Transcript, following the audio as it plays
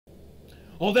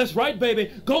Oh, that's right,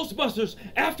 baby. Ghostbusters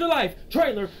Afterlife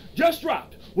trailer just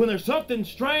dropped. When there's something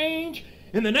strange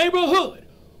in the neighborhood,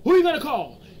 who are you going to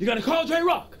call? You're going to call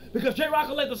J-Rocc, because J-Rocc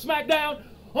will lay the smack down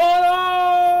on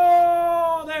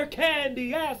all their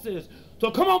candy asses. So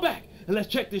come on back and let's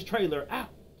check this trailer out.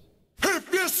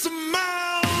 If you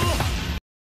smell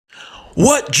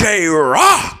what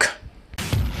J-Rocc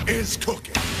is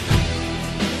cooking.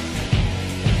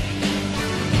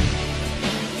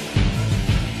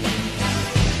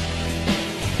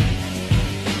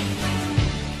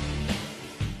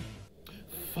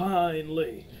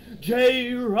 Finally,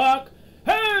 J-Rocc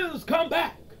has come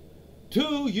back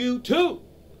to you too.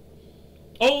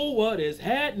 Oh, what is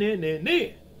happening in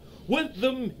there with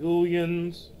the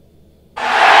millions and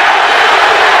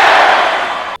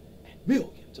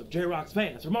millions of J-Rocc's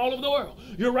fans from all over the world?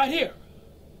 You're right here.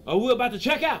 We're about to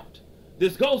check out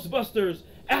this Ghostbusters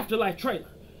Afterlife trailer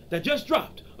that just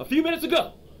dropped a few minutes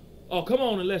ago. Oh, come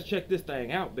on and let's check this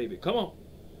thing out, baby. Come on.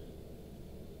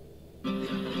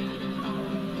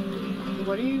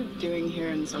 What are you doing here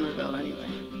in Somerville anyway?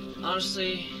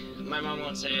 Honestly, my mom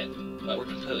won't say it, but we're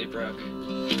completely broke.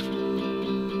 And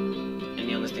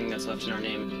the only thing that's left in our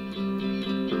name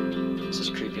is this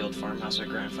creepy old farmhouse our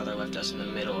grandfather left us in the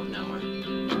middle of nowhere.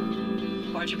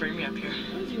 Why'd you bring me up here?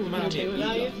 Okay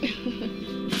without you?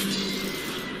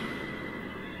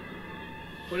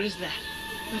 What is that?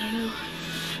 I don't know.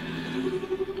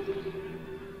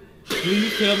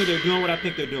 Please tell me they're doing what I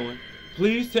think they're doing.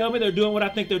 Please tell me they're doing what I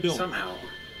think they're doing. Somehow,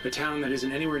 a town that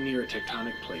isn't anywhere near a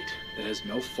tectonic plate, that has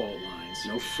no fault lines,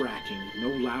 no fracking, no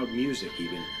loud music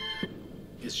even,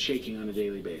 is shaking on a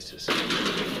daily basis. Under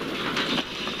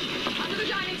the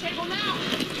dining table now!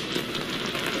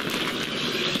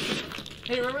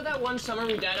 Hey, remember that one summer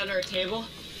we died under a table?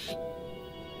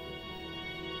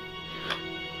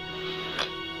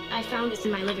 I found this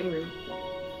in my living room.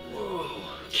 Whoa,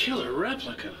 killer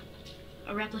replica.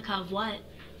 A replica of what?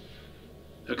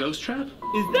 A ghost trap?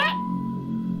 Is that?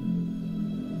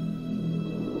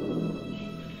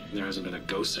 There hasn't been a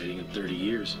ghost sighting in 30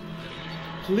 years.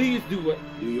 Please do what?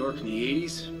 New York in the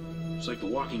 80s? It's like The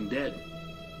Walking Dead.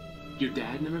 Your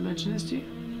dad never mentioned this to you?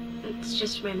 It's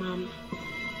just my mom.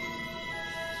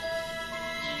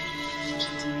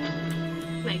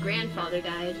 My grandfather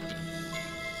died.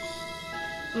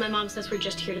 My mom says we're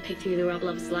just here to pick through the rubble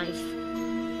of his life. Wait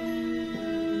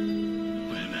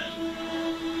a minute.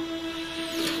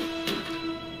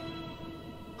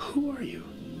 Who are you?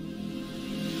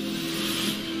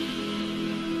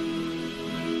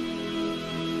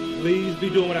 Please be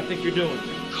doing what I think you're doing.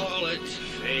 Call it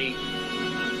fate.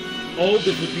 Oh,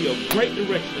 this would be a great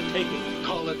direction to take it.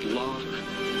 Call it luck.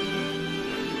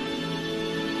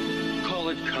 Call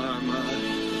it karma.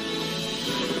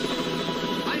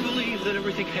 I believe that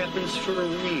everything happens for a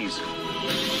reason.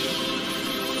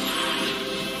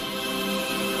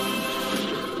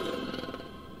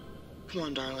 Come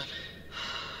on, darling.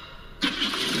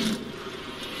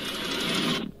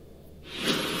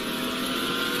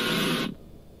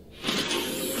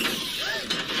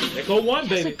 Echo one,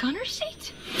 baby. It's a gunner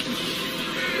seat?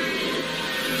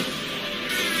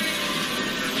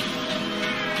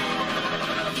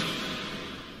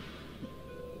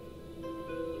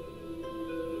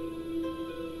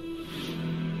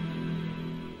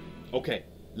 Okay,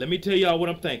 let me tell y'all what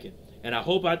I'm thinking. And I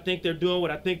hope I think they're doing what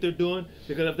I think they're doing,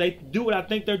 because if they do what I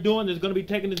think they're doing, they're going to be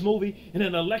taking this movie in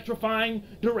an electrifying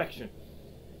direction.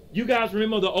 You guys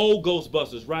remember the old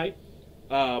Ghostbusters, right?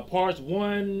 Parts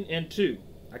 1 and 2.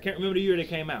 I can't remember the year they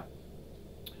came out.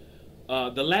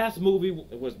 The last movie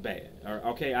was bad.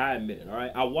 Okay, I admit it. All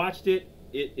right, I watched it.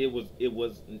 It was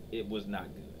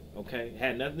not good. Okay, it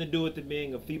had nothing to do with it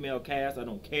being a female cast. I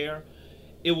don't care.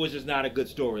 It was just not a good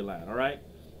storyline. All right,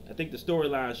 I think the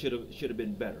storyline should have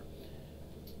been better.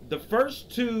 The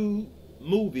first two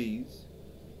movies,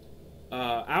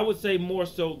 I would say more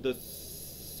so the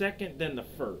second than the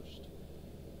first,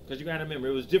 because you gotta remember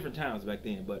it was different times back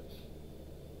then, but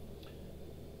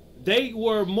they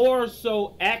were more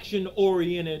so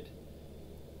action-oriented,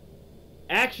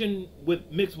 action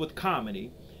mixed with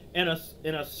comedy, and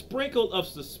a sprinkle of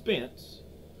suspense,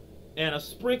 and a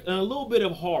little bit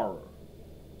of horror,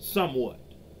 somewhat.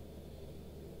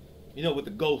 You know, with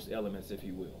the ghost elements, if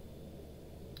you will.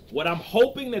 What I'm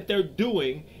hoping that they're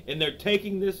doing, and they're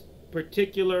taking this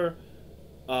particular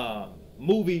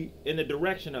movie in the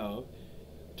direction of,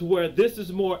 to where this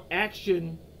is more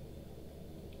action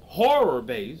horror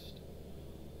based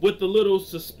with the little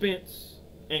suspense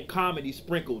and comedy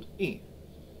sprinkled in.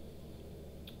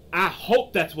 I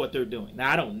hope that's what they're doing.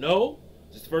 Now, I don't know.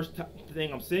 It's the first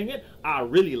thing I'm seeing it. I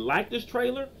really like this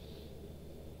trailer.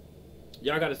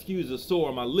 Y'all got to excuse the sore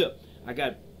on my lip. I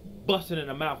got busted in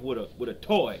the mouth with a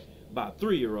toy by a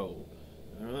 3-year-old.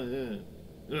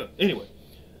 Anyway,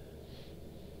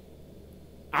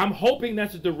 I'm hoping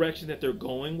that's the direction that they're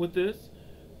going with this,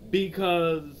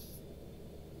 because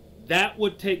that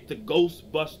would take the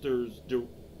Ghostbusters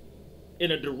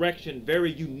in a direction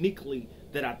very uniquely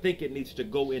that I think it needs to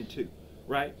go into,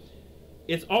 right?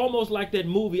 It's almost like that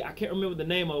movie, I can't remember the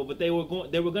name of it, but they were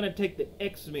going to take the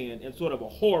X-Men in sort of a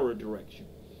horror direction,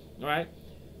 right?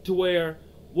 To where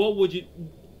what would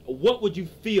you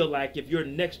feel like if your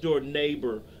next door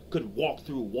neighbor could walk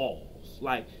through walls?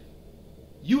 Like,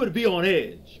 you would be on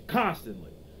edge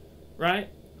constantly, right?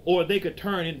 Or they could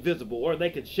turn invisible, or they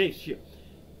could shapeshift.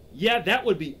 Yeah, that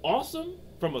would be awesome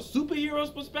from a superhero's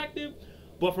perspective,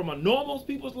 but from a normal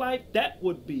people's life, that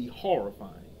would be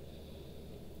horrifying.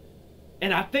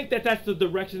 And I think that that's the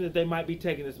direction that they might be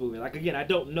taking this movie. Like, again, I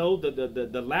don't know.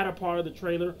 The latter part of the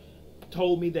trailer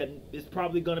told me that it's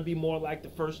probably going to be more like the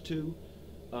first two,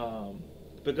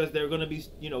 because they're going to be,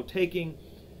 taking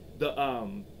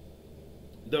the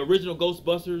original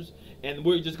Ghostbusters, and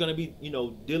we're just going to be,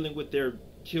 dealing with their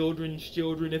children's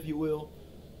children, if you will.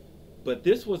 But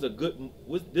this was a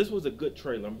good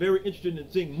trailer. I'm very interested in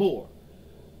seeing more.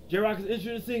 J-Rocc is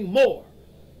interested in seeing more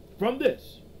from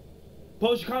this.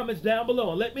 Post your comments down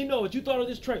below and let me know what you thought of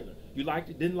this trailer. You liked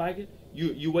it, didn't like it?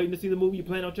 You waiting to see the movie? You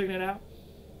plan on checking it out?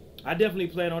 I definitely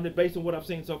plan on it based on what I've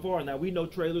seen so far. Now, we know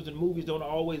trailers and movies don't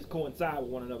always coincide with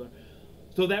one another,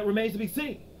 so that remains to be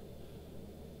seen.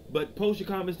 But post your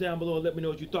comments down below and let me know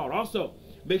what you thought. Also,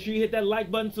 make sure you hit that like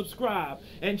button, subscribe,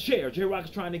 and share. J-Rocc is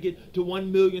trying to get to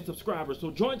 1 million subscribers, so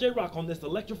join J-Rocc on this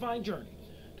electrifying journey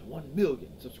to 1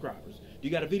 million subscribers. You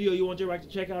got a video you want J-Rocc to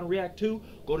check out and react to?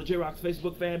 Go to J-Rocc's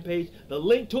Facebook fan page. The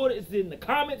link to it is in the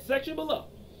comment section below.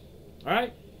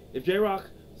 Alright? If J-Rocc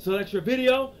selects your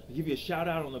video, I'll give you a shout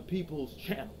out on the people's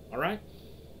channel. Alright?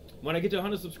 When I get to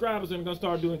 100 subscribers, I'm going to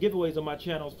start doing giveaways on my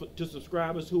channels to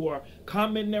subscribers who are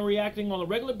commenting and reacting on a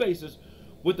regular basis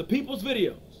with the people's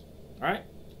videos. Alright?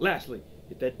 Lastly,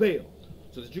 hit that bell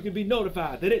so that you can be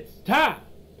notified that it's time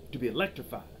to be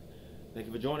electrified. Thank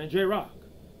you for joining J-Rocc.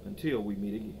 Until we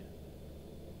meet again.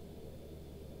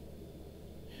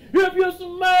 If you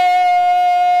smell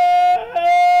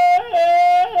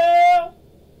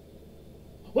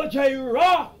what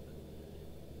J-Rocc